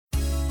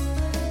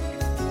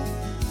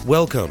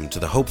Welcome to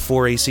the Hope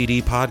for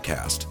ACD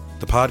podcast,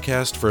 the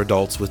podcast for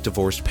adults with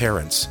divorced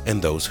parents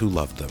and those who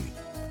love them.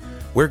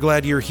 We're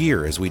glad you're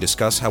here as we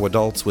discuss how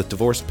adults with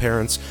divorced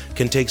parents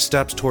can take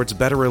steps towards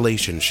better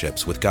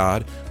relationships with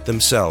God,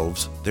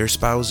 themselves, their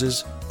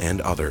spouses,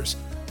 and others.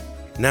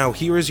 Now,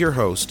 here is your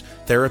host,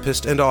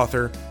 therapist and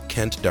author,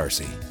 Kent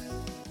Darcy.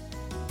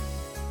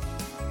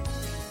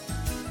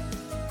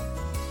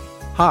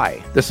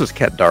 Hi, this is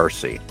Kent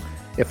Darcy.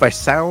 If I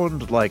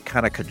sound like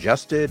kind of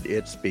congested,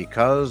 it's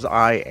because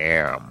I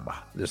am.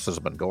 This has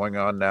been going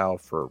on now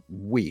for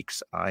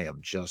weeks. I am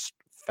just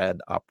fed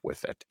up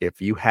with it. If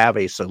you have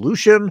a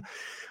solution,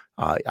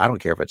 I don't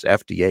care if it's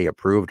FDA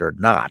approved or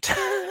not.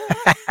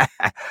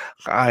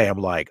 I am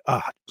like,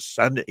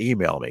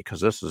 email me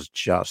because this is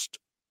just,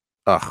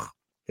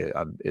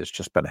 it's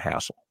just been a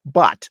hassle.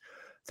 But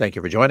thank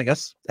you for joining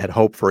us at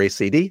Hope for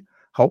ACD,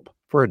 Hope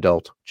for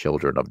Adult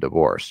Children of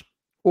Divorce,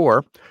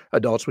 or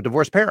adults with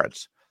divorced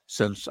parents,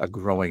 since a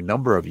growing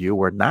number of you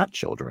were not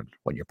children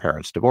when your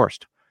parents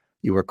divorced.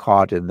 You were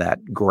caught in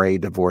that gray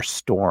divorce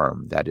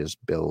storm that is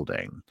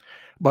building.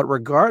 But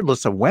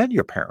regardless of when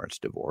your parents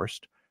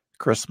divorced,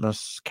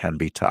 Christmas can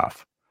be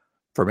tough.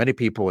 For many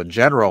people in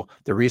general,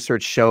 the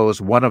research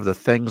shows one of the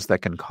things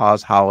that can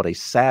cause holiday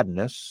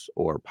sadness,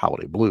 or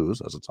holiday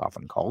blues, as it's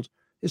often called,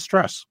 is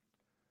stress.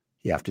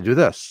 You have to do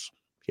this.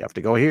 You have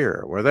to go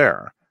here or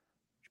there.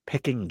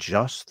 Picking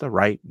just the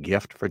right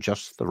gift for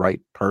just the right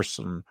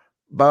person,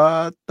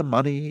 but the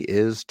money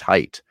is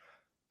tight,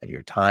 and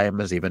your time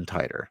is even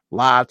tighter.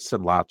 Lots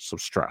and lots of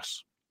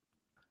stress.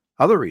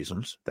 Other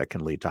reasons that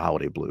can lead to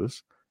holiday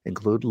blues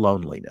include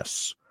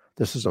loneliness.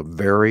 This is a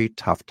very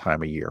tough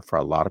time of year for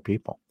a lot of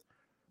people.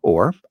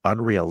 Or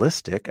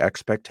unrealistic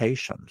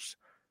expectations.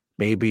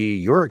 Maybe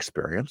your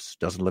experience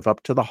doesn't live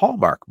up to the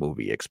Hallmark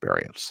movie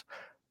experience.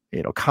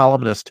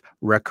 Columnist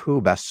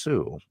Reku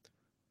Basu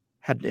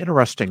had an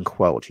interesting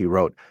quote. He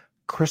wrote,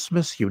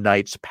 "Christmas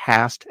unites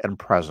past and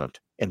present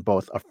in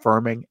both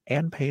affirming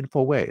and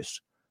painful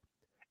ways."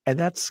 And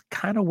that's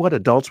kind of what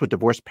adults with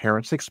divorced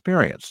parents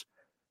experience.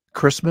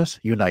 Christmas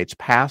unites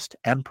past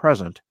and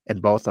present in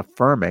both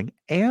affirming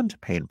and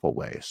painful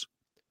ways.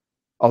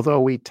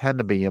 Although we tend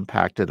to be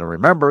impacted and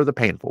remember the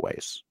painful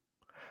ways.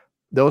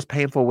 Those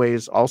painful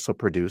ways also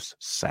produce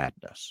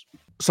sadness.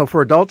 So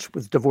for adults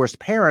with divorced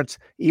parents,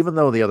 even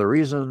though the other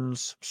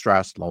reasons,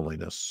 stress,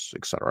 loneliness,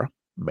 etc.,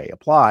 may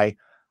apply,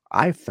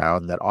 I've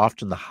found that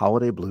often the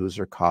holiday blues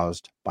are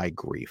caused by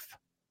grief.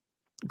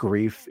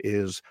 Grief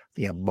is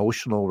the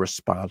emotional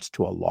response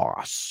to a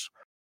loss.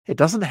 It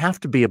doesn't have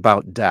to be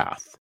about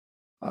death.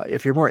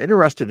 If you're more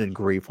interested in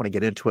grief, want to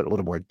get into it in a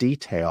little more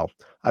detail,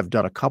 I've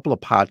done a couple of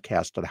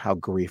podcasts on how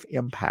grief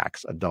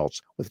impacts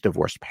adults with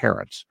divorced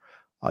parents.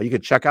 You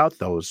can check out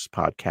those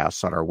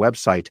podcasts on our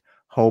website,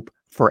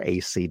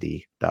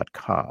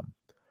 hopeforacd.com.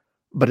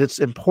 But it's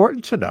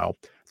important to know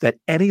that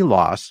any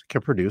loss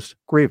can produce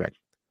grieving.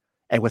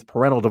 And with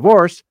parental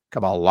divorce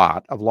come a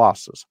lot of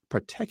losses,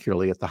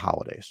 particularly at the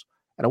holidays.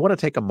 And I want to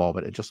take a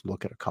moment and just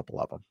look at a couple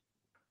of them.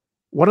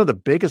 One of the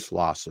biggest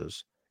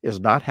losses is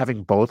not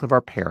having both of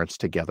our parents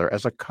together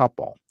as a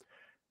couple.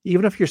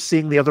 Even if you're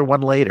seeing the other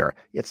one later,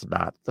 it's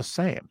not the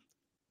same.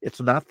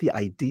 It's not the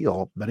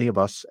ideal many of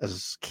us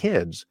as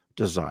kids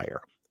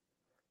desire.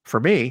 For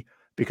me,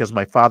 because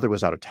my father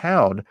was out of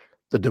town,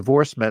 the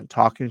divorce meant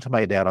talking to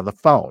my dad on the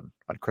phone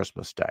on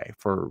Christmas Day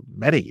for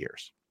many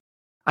years.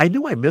 I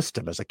knew I missed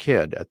him as a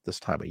kid at this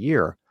time of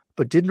year,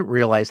 but didn't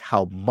realize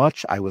how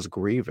much I was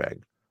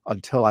grieving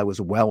until I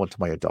was well into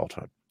my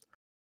adulthood.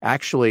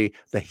 Actually,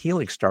 the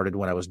healing started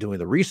when I was doing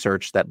the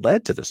research that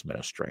led to this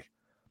ministry.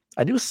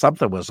 I knew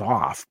something was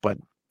off, but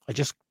I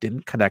just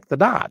didn't connect the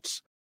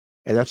dots.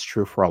 And that's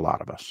true for a lot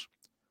of us.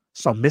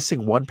 So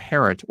missing one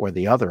parent or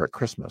the other at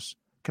Christmas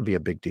can be a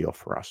big deal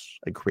for us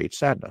and create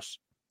sadness.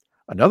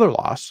 Another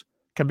loss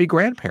can be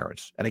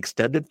grandparents and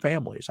extended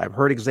families. I've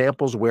heard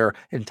examples where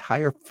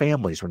entire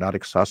families were not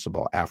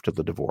accessible after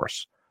the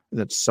divorce.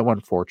 And that's so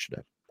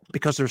unfortunate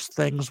because there's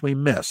things we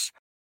miss.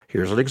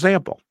 Here's an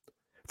example.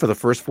 For the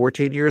first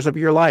 14 years of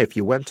your life,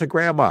 you went to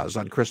grandma's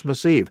on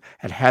Christmas Eve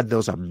and had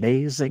those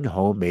amazing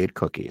homemade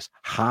cookies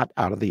hot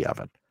out of the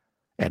oven.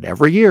 And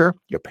every year,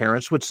 your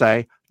parents would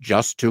say,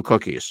 "Just 2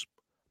 cookies."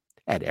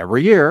 And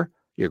every year,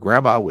 your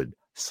grandma would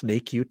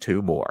sneak you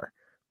 2 more.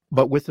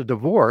 But with the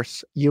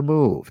divorce, you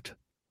moved.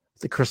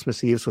 The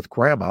Christmas Eves with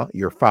grandma,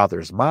 your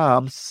father's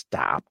mom,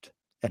 stopped.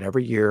 And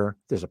every year,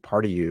 there's a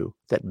part of you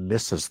that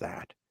misses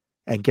that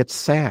and gets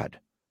sad.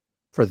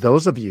 For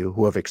those of you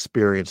who have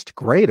experienced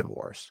gray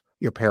divorce,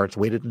 your parents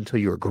waited until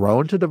you were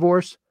grown to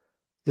divorce,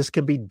 this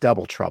can be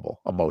double trouble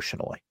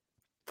emotionally.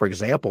 For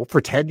example, for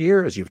 10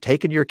 years, you've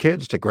taken your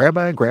kids to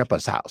grandma and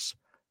grandpa's house,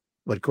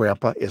 but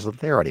grandpa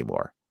isn't there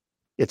anymore.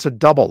 It's a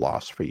double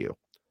loss for you.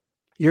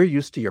 You're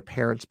used to your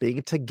parents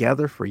being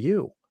together for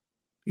you.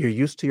 You're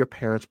used to your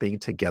parents being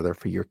together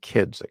for your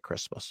kids at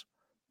Christmas.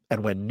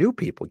 And when new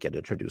people get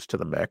introduced to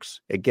the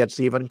mix, it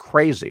gets even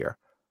crazier,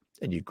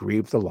 and you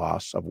grieve the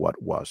loss of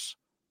what was.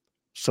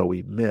 So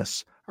we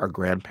miss our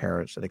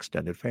grandparents and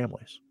extended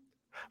families.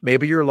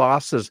 Maybe your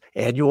loss is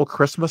annual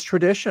Christmas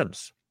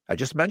traditions. I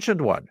just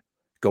mentioned one.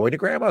 Going to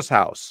grandma's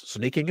house,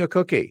 sneaking a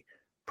cookie,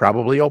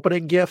 probably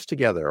opening gifts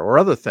together, or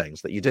other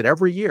things that you did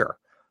every year.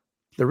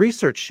 The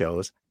research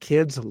shows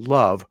kids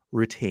love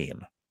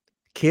routine.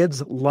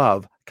 Kids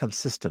love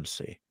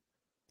consistency.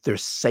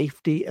 There's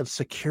safety and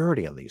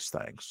security in these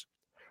things.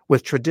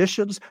 With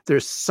traditions,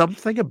 there's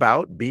something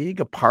about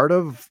being a part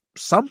of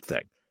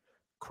something.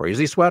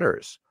 Crazy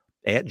sweaters,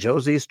 Aunt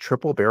Josie's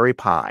triple berry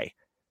pie,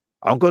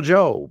 Uncle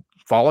Joe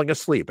falling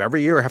asleep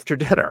every year after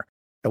dinner.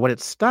 And when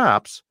it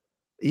stops,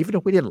 even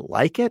if we didn't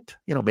like it,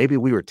 maybe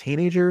we were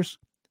teenagers,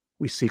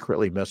 we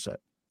secretly miss it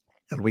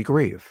and we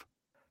grieve.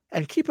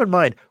 And keep in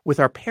mind, with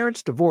our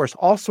parents' divorce,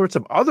 all sorts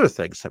of other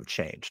things have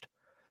changed.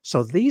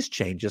 So these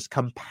changes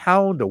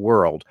compound a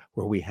world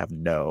where we have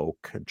no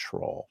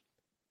control.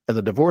 And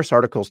the divorce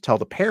articles tell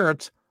the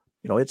parents,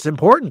 it's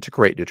important to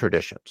create new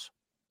traditions.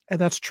 And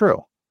that's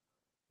true.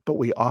 But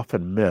we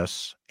often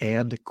miss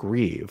and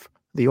grieve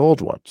the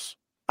old ones.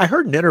 I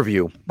heard an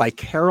interview by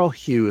Carol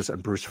Hughes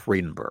and Bruce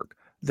Friedenberg.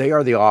 They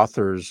are the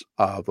authors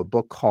of a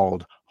book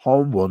called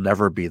Home Will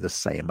Never Be the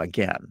Same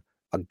Again,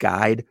 a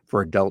guide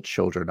for adult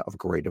children of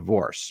gray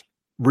divorce.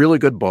 Really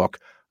good book.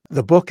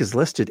 The book is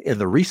listed in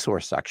the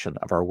resource section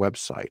of our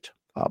website.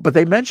 But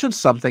they mentioned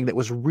something that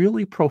was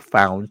really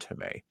profound to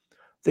me.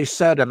 They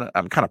said, and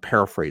I'm kind of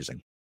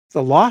paraphrasing,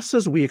 the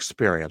losses we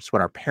experience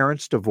when our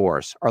parents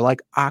divorce are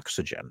like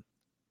oxygen.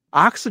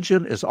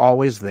 Oxygen is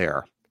always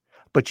there,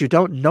 but you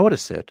don't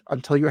notice it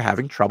until you're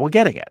having trouble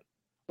getting it.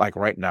 Like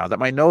right now that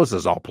my nose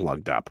is all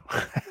plugged up.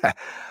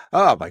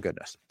 Oh, my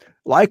goodness.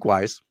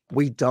 Likewise,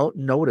 we don't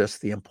notice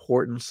the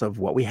importance of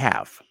what we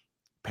have.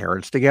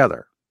 Parents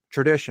together,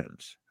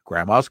 traditions,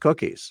 grandma's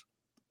cookies,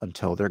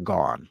 until they're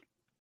gone.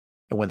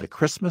 And when the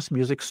Christmas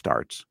music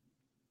starts,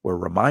 we're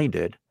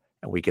reminded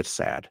and we get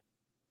sad.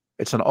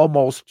 It's an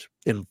almost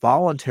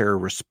involuntary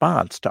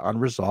response to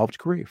unresolved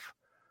grief.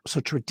 So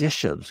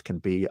traditions can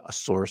be a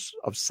source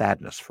of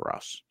sadness for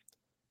us.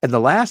 And the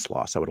last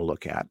loss I want to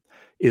look at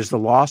is the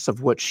loss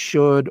of what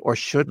should or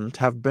shouldn't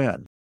have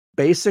been.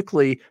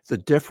 Basically, the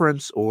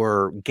difference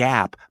or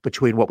gap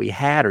between what we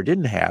had or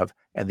didn't have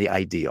and the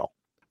ideal.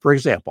 For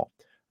example,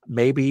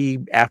 maybe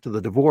after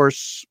the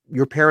divorce,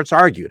 your parents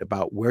argued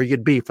about where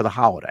you'd be for the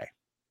holiday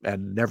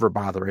and never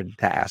bothering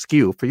to ask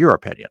you for your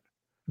opinion.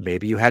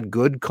 Maybe you had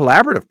good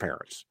collaborative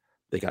parents.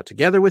 They got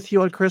together with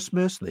you on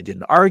Christmas and they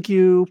didn't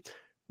argue,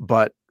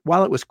 but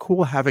while it was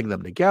cool having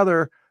them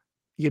together,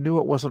 you knew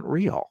it wasn't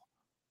real.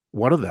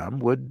 One of them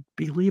would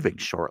be leaving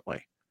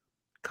shortly.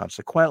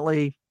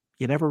 Consequently,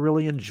 you never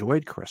really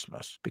enjoyed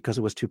Christmas because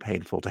it was too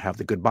painful to have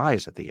the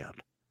goodbyes at the end.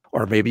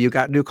 Or maybe you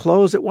got new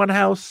clothes at one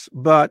house,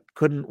 but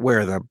couldn't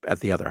wear them at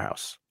the other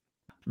house.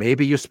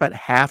 Maybe you spent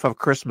half of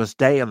Christmas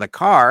Day in the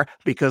car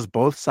because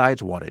both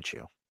sides wanted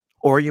you.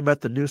 Or you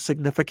met the new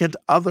significant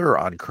other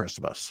on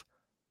Christmas.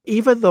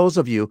 Even those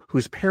of you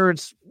whose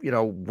parents,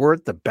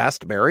 weren't the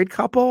best married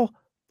couple,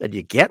 and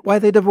you get why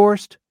they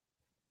divorced,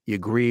 you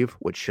grieve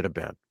what should have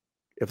been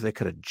if they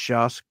could have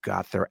just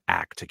got their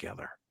act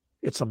together.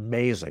 It's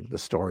amazing the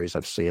stories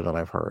I've seen and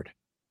I've heard.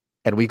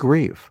 And we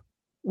grieve.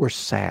 We're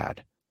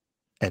sad.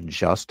 And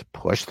just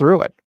push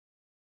through it.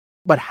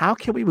 But how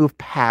can we move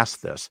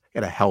past this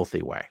in a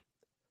healthy way?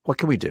 What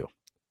can we do?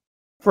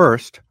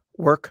 First,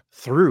 work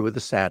through the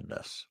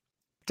sadness.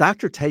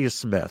 Dr. Taya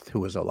Smith,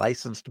 who is a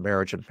licensed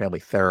marriage and family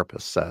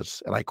therapist,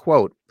 says, and I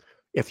quote,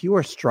 "If you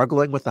are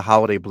struggling with the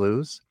holiday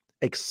blues,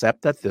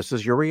 accept that this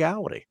is your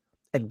reality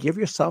and give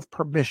yourself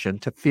permission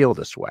to feel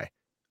this way."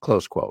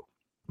 Close quote.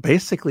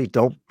 Basically,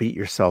 don't beat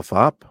yourself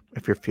up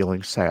if you're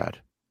feeling sad.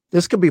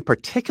 This can be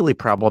particularly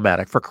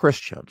problematic for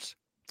Christians.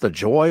 The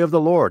joy of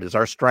the Lord is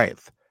our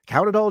strength.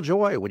 Count it all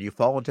joy when you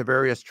fall into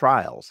various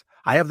trials.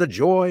 I have the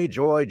joy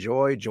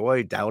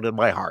down in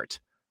my heart.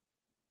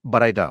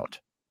 But I don't.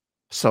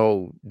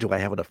 So do I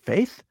have enough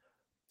faith?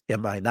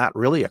 Am I not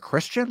really a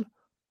Christian?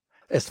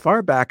 As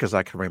far back as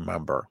I can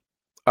remember,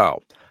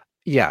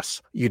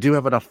 yes, you do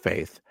have enough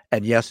faith.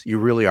 And yes, you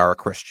really are a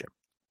Christian.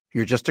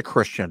 You're just a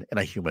Christian in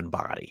a human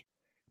body.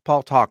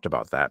 Paul talked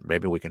about that.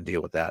 Maybe we can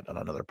deal with that on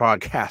another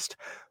podcast.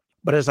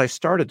 But as I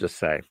started to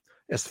say,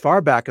 as far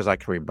back as I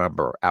can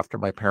remember, after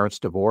my parents'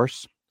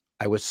 divorce,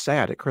 I was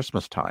sad at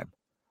Christmastime.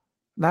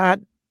 Not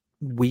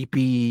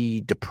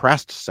weepy,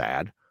 depressed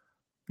sad,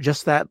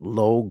 just that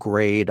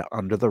low-grade,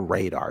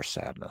 under-the-radar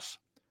sadness.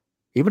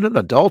 Even in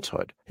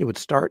adulthood, it would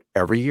start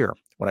every year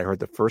when I heard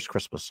the first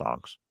Christmas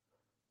songs.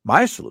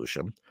 My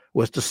solution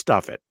was to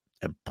stuff it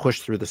and push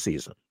through the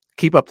season.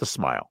 Keep up the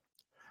smile.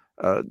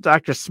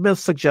 Dr. Smith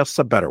suggests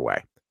a better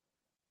way.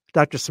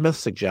 Dr. Smith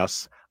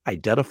suggests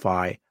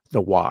identify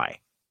the why.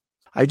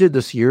 I did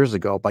this years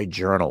ago by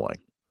journaling.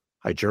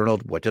 I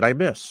journaled, what did I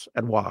miss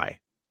and why?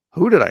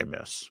 Who did I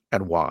miss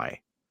and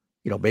why?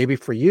 Maybe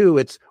for you,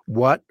 it's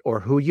what or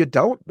who you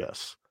don't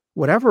miss.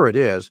 Whatever it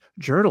is,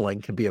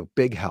 journaling can be a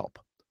big help.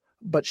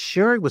 But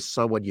sharing with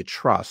someone you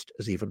trust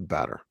is even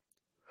better.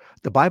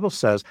 The Bible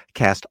says,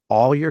 cast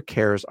all your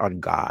cares on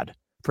God,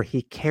 for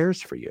he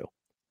cares for you.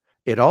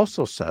 It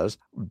also says,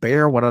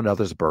 bear one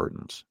another's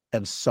burdens,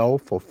 and so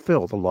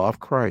fulfill the law of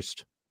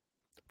Christ.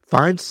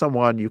 Find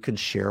someone you can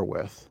share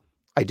with,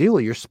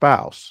 ideally your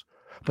spouse,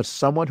 but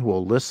someone who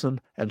will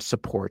listen and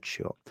support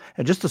you.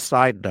 And just a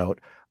side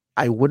note,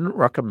 I wouldn't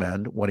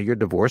recommend one of your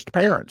divorced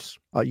parents.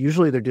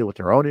 Usually they're dealing with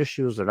their own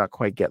issues. They're not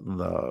quite getting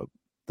the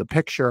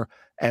picture.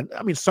 And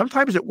I mean,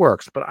 sometimes it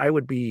works, but I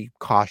would be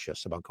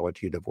cautious about going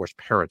to your divorced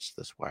parents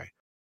this way.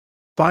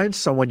 Find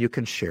someone you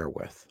can share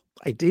with,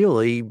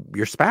 ideally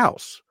your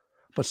spouse,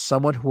 but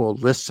someone who will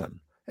listen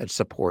and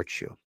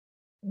support you.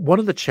 One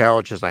of the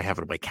challenges I have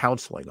in my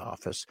counseling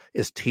office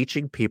is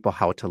teaching people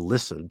how to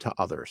listen to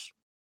others.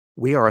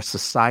 We are a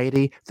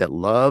society that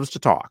loves to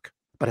talk,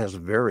 but has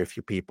very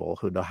few people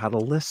who know how to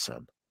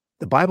listen.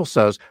 The Bible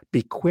says,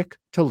 be quick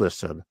to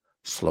listen,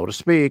 slow to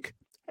speak,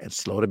 and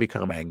slow to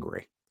become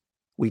angry.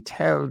 We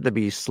tend to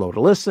be slow to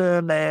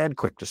listen and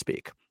quick to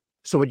speak.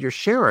 So when you're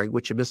sharing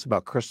what you miss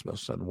about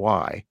Christmas and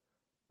why,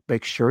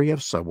 make sure you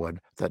have someone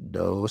that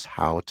knows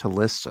how to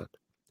listen.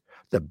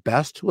 The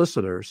best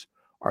listeners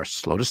are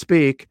slow to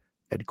speak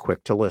and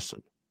quick to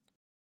listen.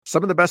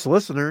 Some of the best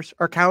listeners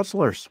are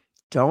counselors.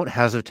 Don't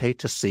hesitate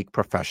to seek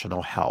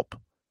professional help.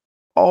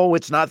 Oh,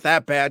 it's not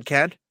that bad,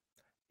 Ken.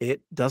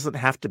 It doesn't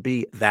have to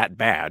be that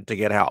bad to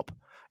get help.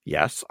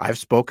 Yes, I've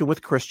spoken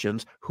with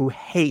Christians who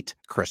hate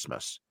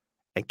Christmas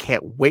and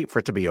can't wait for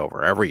it to be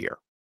over every year.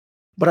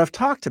 But I've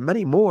talked to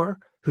many more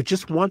who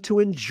just want to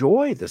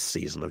enjoy this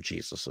season of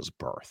Jesus'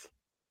 birth.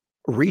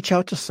 Reach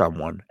out to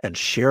someone and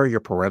share your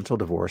parental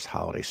divorce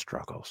holiday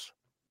struggles.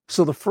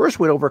 So the first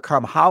way to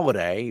overcome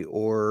holiday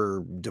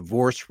or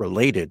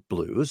divorce-related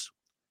blues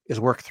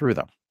is work through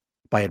them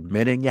by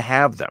admitting you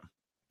have them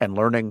and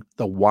learning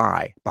the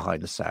why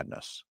behind the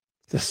sadness.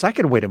 The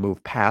second way to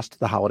move past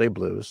the holiday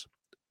blues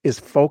is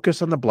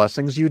focus on the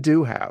blessings you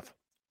do have.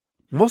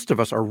 Most of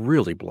us are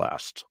really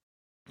blessed.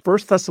 1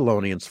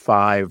 Thessalonians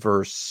 5,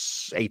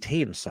 verse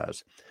 18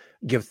 says,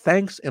 "Give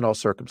thanks in all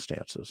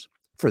circumstances,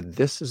 for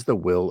this is the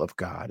will of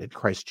God in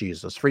Christ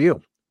Jesus for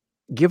you."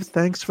 Give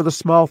thanks for the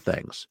small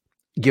things.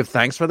 Give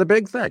thanks for the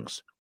big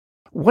things.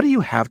 What do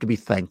you have to be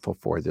thankful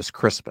for this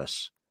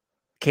Christmas?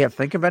 Can't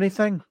think of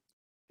anything?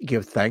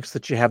 Give thanks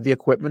that you have the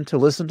equipment to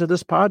listen to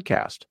this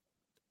podcast.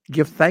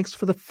 Give thanks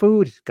for the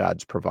food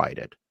God's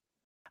provided.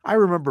 I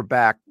remember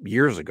back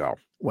years ago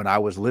when I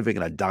was living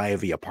in a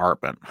divey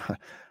apartment,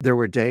 there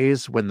were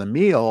days when the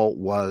meal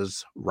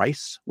was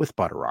rice with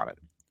butter on it.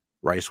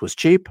 Rice was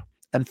cheap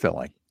and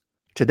filling.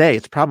 Today,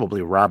 it's probably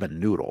ramen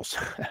noodles.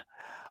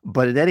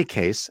 But in any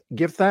case,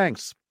 give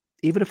thanks.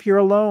 Even if you're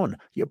alone,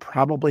 you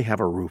probably have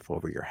a roof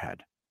over your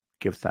head.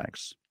 Give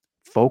thanks.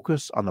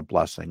 Focus on the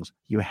blessings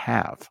you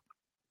have.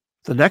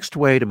 The next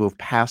way to move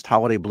past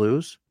holiday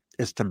blues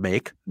is to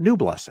make new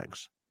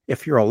blessings.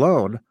 If you're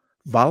alone,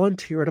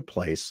 volunteer at a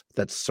place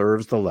that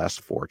serves the less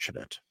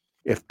fortunate.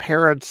 If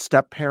parents,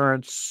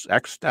 step-parents,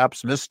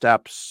 ex-steps,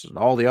 missteps, and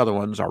all the other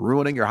ones are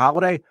ruining your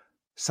holiday,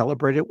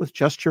 celebrate it with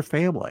just your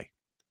family.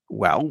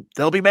 Well,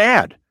 they'll be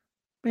mad.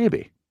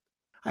 Maybe.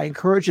 I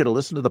encourage you to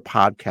listen to the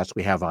podcast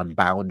we have on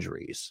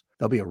boundaries.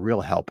 They'll be a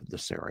real help in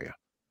this area.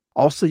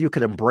 Also, you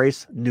can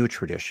embrace new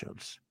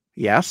traditions.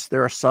 Yes,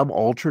 there are some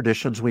old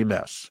traditions we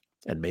miss,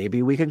 and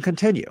maybe we can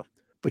continue,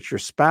 but your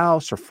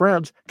spouse or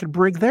friends can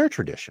bring their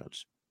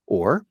traditions,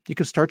 or you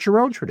can start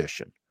your own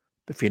tradition.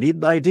 If you need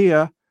an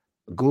idea,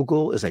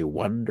 Google is a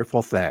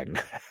wonderful thing.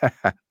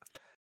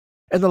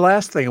 And the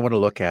last thing I want to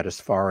look at as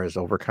far as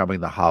overcoming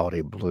the holiday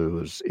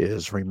blues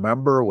is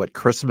remember what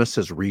Christmas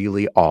is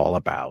really all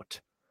about.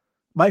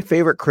 My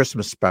favorite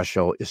Christmas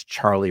special is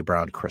Charlie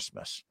Brown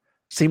Christmas.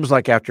 Seems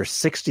like after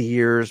 60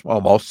 years,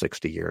 almost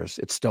 60 years,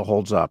 it still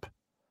holds up.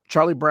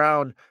 Charlie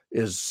Brown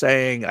is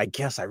saying, I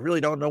guess I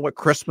really don't know what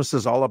Christmas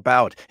is all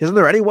about. Isn't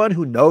there anyone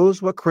who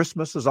knows what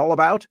Christmas is all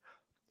about?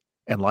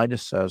 And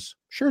Linus says,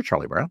 sure,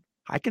 Charlie Brown,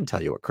 I can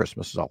tell you what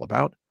Christmas is all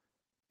about.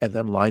 And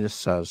then Linus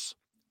says,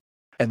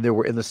 and there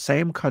were in the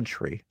same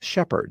country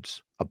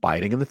shepherds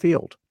abiding in the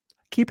field,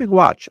 keeping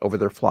watch over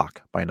their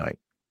flock by night.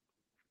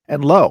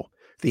 And lo,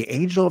 the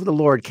angel of the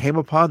Lord came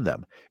upon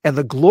them, and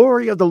the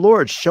glory of the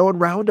Lord shone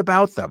round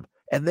about them,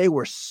 and they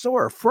were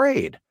sore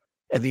afraid.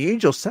 And the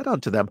angel said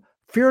unto them,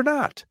 fear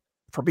not,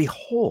 for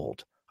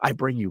behold, I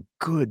bring you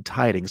good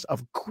tidings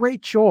of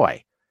great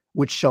joy,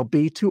 which shall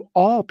be to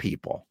all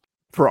people.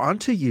 For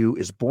unto you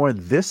is born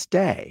this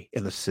day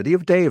in the city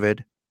of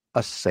David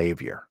a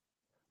Savior,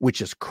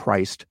 which is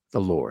Christ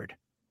the Lord.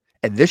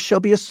 And this shall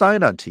be a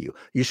sign unto you.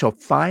 You shall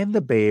find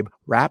the babe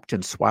wrapped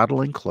in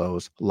swaddling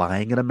clothes,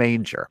 lying in a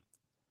manger.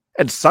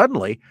 And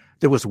suddenly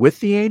there was with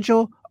the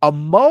angel a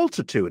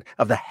multitude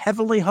of the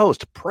heavenly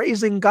host,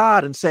 praising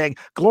God and saying,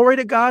 glory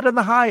to God in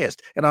the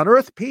highest, and on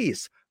earth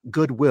peace,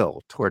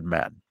 goodwill toward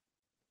men.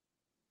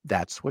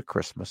 That's what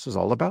Christmas is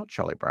all about,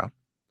 Charlie Brown.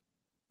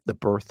 The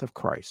birth of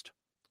Christ.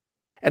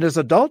 And as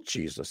adult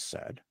Jesus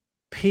said,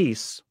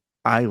 peace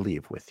I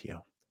leave with you.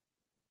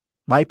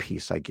 My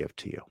peace I give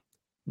to you.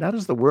 Not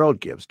as the world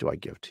gives do I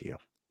give to you.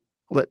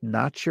 Let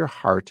not your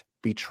heart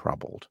be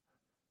troubled,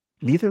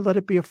 neither let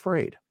it be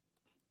afraid.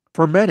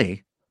 For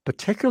many,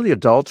 particularly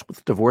adults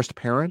with divorced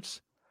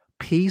parents,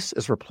 peace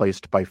is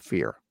replaced by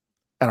fear,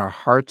 and our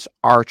hearts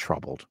are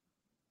troubled.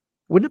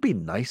 Wouldn't it be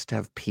nice to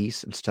have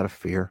peace instead of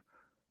fear?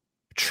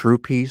 True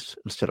peace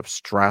instead of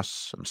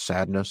stress and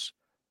sadness?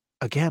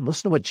 Again,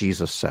 listen to what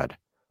Jesus said.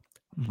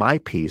 My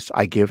peace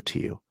I give to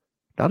you,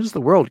 not as the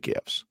world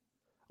gives.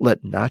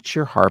 Let not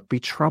your heart be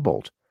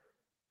troubled,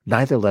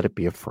 neither let it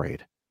be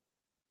afraid.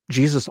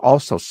 Jesus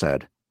also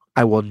said,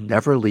 I will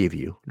never leave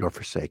you nor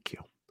forsake you.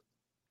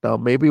 Now,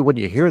 maybe when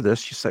you hear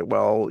this, you say,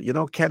 well,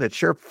 Ken, it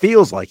sure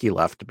feels like he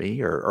left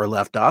me or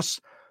left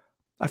us.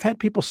 I've had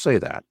people say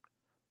that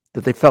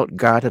they felt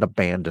God had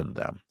abandoned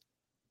them,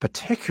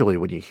 particularly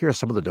when you hear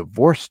some of the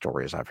divorce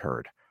stories I've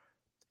heard.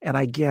 And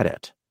I get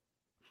it.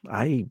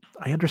 I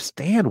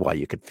understand why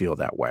you could feel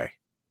that way.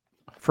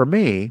 For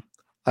me,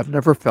 I've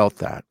never felt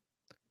that.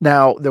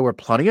 Now, there were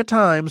plenty of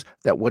times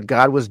that what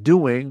God was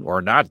doing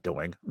or not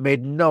doing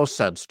made no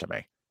sense to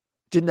me.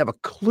 Didn't have a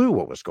clue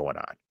what was going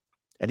on.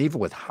 And even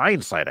with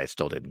hindsight, I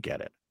still didn't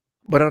get it.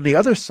 But on the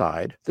other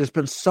side, there's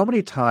been so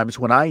many times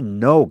when I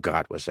know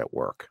God was at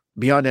work,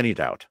 beyond any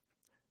doubt.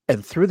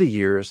 And through the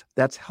years,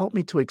 that's helped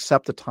me to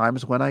accept the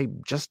times when I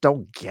just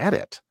don't get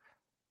it.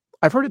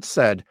 I've heard it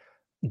said,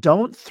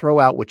 don't throw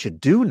out what you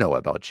do know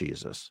about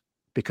Jesus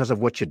because of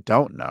what you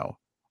don't know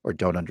or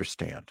don't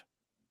understand.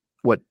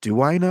 What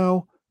do I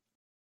know?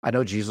 I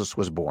know Jesus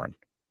was born,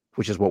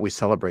 which is what we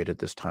celebrate at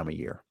this time of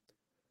year.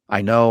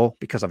 I know,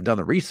 because I've done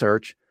the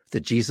research,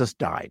 that Jesus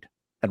died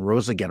and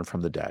rose again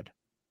from the dead,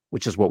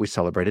 which is what we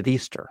celebrate at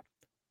Easter.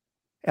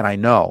 And I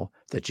know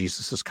that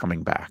Jesus is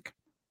coming back.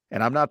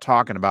 And I'm not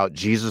talking about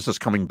Jesus is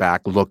coming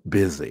back, look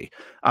busy.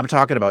 I'm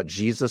talking about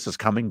Jesus is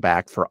coming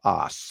back for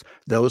us,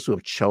 those who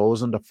have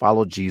chosen to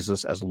follow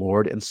Jesus as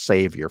Lord and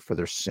Savior for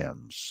their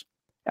sins.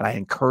 And I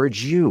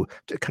encourage you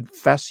to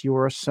confess you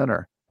are a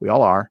sinner. We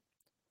all are.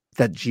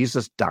 That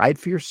Jesus died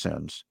for your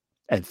sins,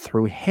 and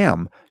through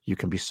him you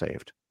can be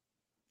saved.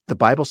 The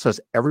Bible says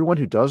everyone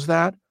who does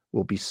that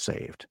will be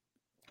saved.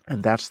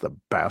 And that's the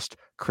best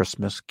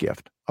Christmas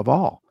gift of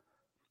all.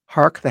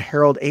 Hark, the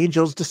herald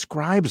angels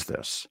describes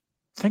this.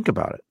 Think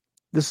about it.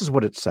 This is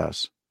what it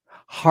says.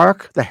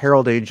 Hark, the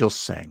herald angels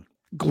sing,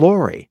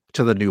 glory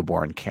to the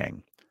newborn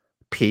King,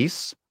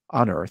 peace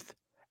on earth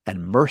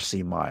and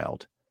mercy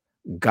mild,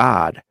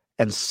 God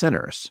and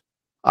sinners,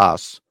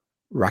 us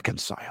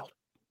reconciled.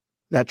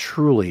 That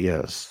truly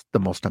is the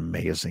most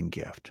amazing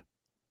gift.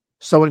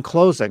 So in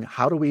closing,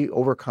 how do we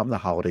overcome the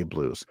holiday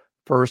blues?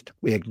 First,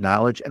 we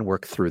acknowledge and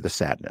work through the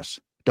sadness.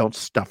 Don't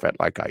stuff it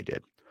like I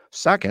did.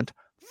 Second,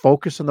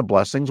 focus on the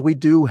blessings we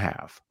do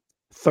have.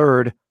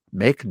 Third,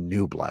 make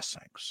new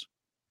blessings.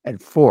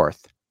 And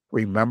fourth,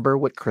 remember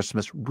what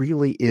Christmas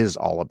really is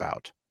all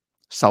about.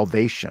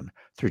 Salvation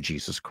through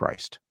Jesus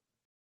Christ.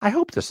 I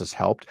hope this has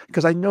helped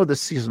because I know this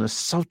season is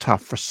so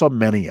tough for so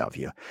many of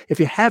you.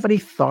 If you have any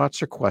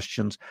thoughts or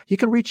questions, you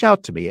can reach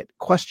out to me at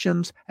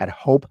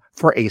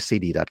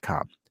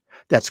questions@hope4acd.com.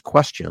 That's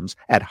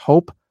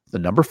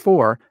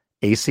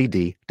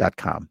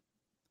questions@hope4acd.com.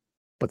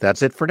 But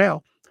that's it for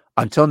now.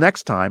 Until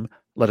next time,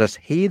 let us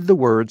heed the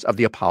words of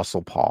the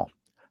Apostle Paul.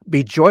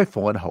 Be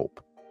joyful in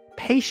hope,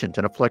 patient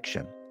in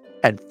affliction,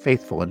 and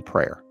faithful in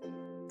prayer.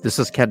 This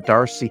is Kent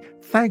Darcy.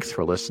 Thanks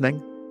for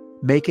listening.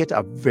 Make it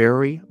a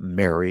very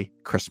Merry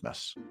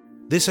Christmas.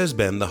 This has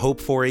been the Hope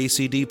for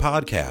ACD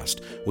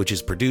podcast, which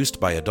is produced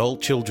by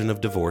Adult Children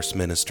of Divorce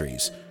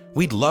Ministries.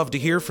 We'd love to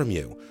hear from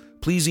you.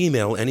 Please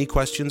email any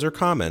questions or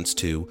comments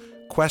to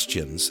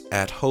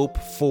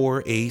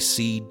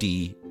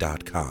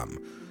questions@hope4acd.com.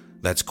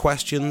 That's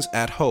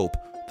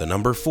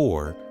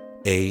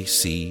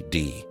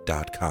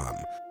questions@hope4acd.com.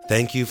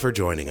 Thank you for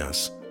joining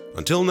us.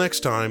 Until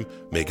next time,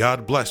 may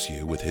God bless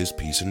you with his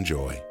peace and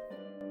joy.